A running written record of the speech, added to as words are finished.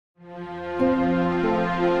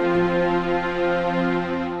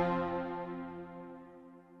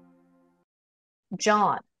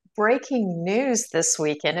John, breaking news this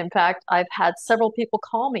weekend. In fact, I've had several people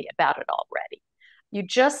call me about it already. You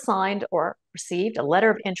just signed or received a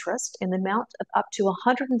letter of interest in the amount of up to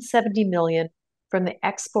 170 million from the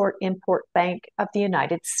Export-Import Bank of the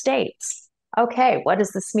United States. Okay, what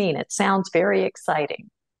does this mean? It sounds very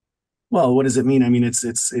exciting. Well, what does it mean? I mean, it's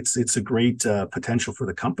a great potential for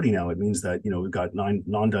the company now. It means that we've got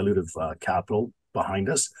non-dilutive capital behind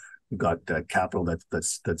us. We've got capital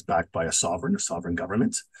that's backed by a sovereign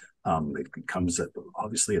government. It comes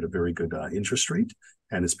obviously at a very good interest rate,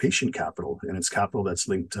 and it's patient capital, and it's capital that's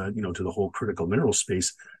linked to the whole critical mineral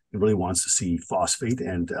space. It really wants to see phosphate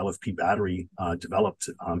and LFP battery developed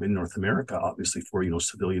in North America, obviously for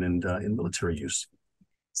civilian and military use.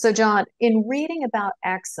 So, John, in reading about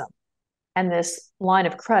EXIM and this line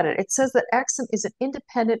of credit, it says that EXIM is an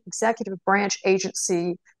independent executive branch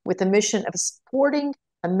agency with the mission of supporting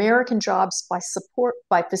American jobs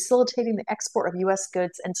by facilitating the export of U.S.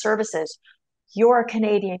 goods and services. You're a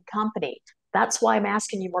Canadian company. That's why I'm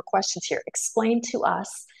asking you more questions here. Explain to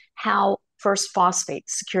us how First Phosphate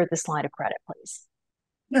secured this line of credit, please.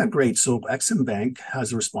 Yeah, great. So EXIM Bank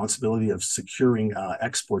has the responsibility of securing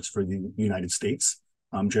exports for the United States,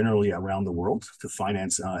 generally around the world, to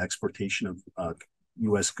finance exportation of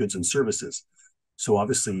U.S. goods and services. So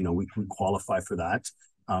obviously, we qualify for that.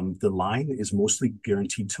 The line is mostly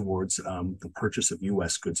guaranteed towards the purchase of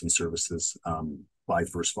U.S. goods and services by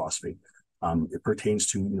First Phosphate. It pertains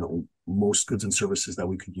to most goods and services that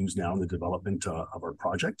we could use now in the development of our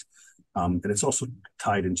project, and it's also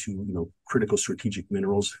tied into critical strategic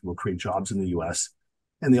minerals will create jobs in the U.S.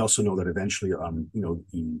 And they also know that eventually,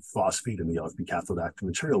 the phosphate and the LFP cathode active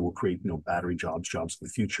material will create battery jobs in the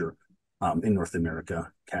future in North America,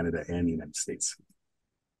 Canada, and the United States.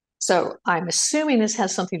 So I'm assuming this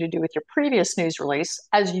has something to do with your previous news release.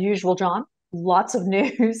 As usual, John, lots of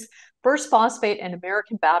news. First Phosphate and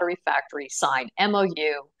American Battery Factory signed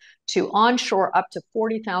MOU to onshore up to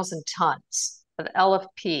 40,000 tons of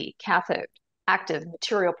LFP cathode active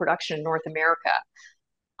material production in North America.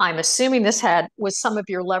 I'm assuming this was some of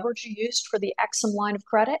your leverage you used for the EXIM line of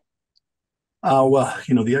credit? Well,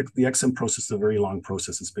 the EXIM process is a very long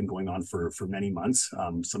process. It's been going on for many months.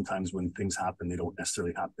 Sometimes when things happen, they don't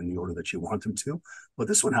necessarily happen in the order that you want them to. But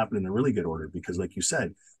this one happened in a really good order because, like you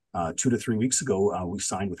said, 2 to 3 weeks ago, we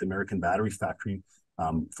signed with American Battery Factory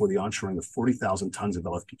for the onshoring of 40,000 tons of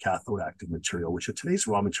LFP cathode active material, which at today's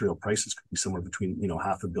raw material prices could be somewhere between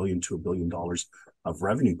 $500 million to $1 billion of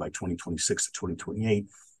revenue by 2026 to 2028.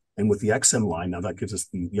 And with the EXIM line, now that gives us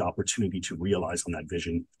the opportunity to realize on that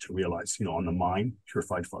vision, to realize, on the mine,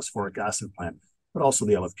 purified phosphoric acid plant, but also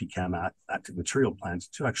the LFP CAM active material plants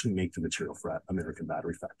to actually make the material for American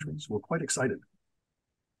Battery Factory. So we're quite excited.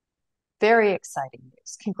 Very exciting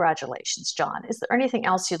news. Congratulations, John. Is there anything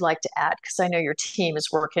else you'd like to add? Because I know your team is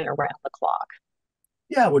working around the clock.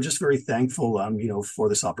 Yeah, we're just very thankful, for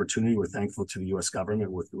this opportunity. We're thankful to the U.S.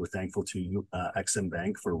 government. We're thankful to EXIM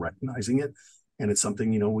Bank for recognizing it. And it's something,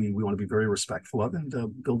 we want to be very respectful of and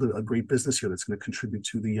build a great business here that's going to contribute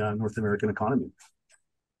to the North American economy.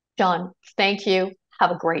 John, thank you. Have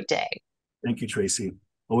a great day. Thank you, Tracy.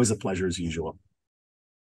 Always a pleasure as usual.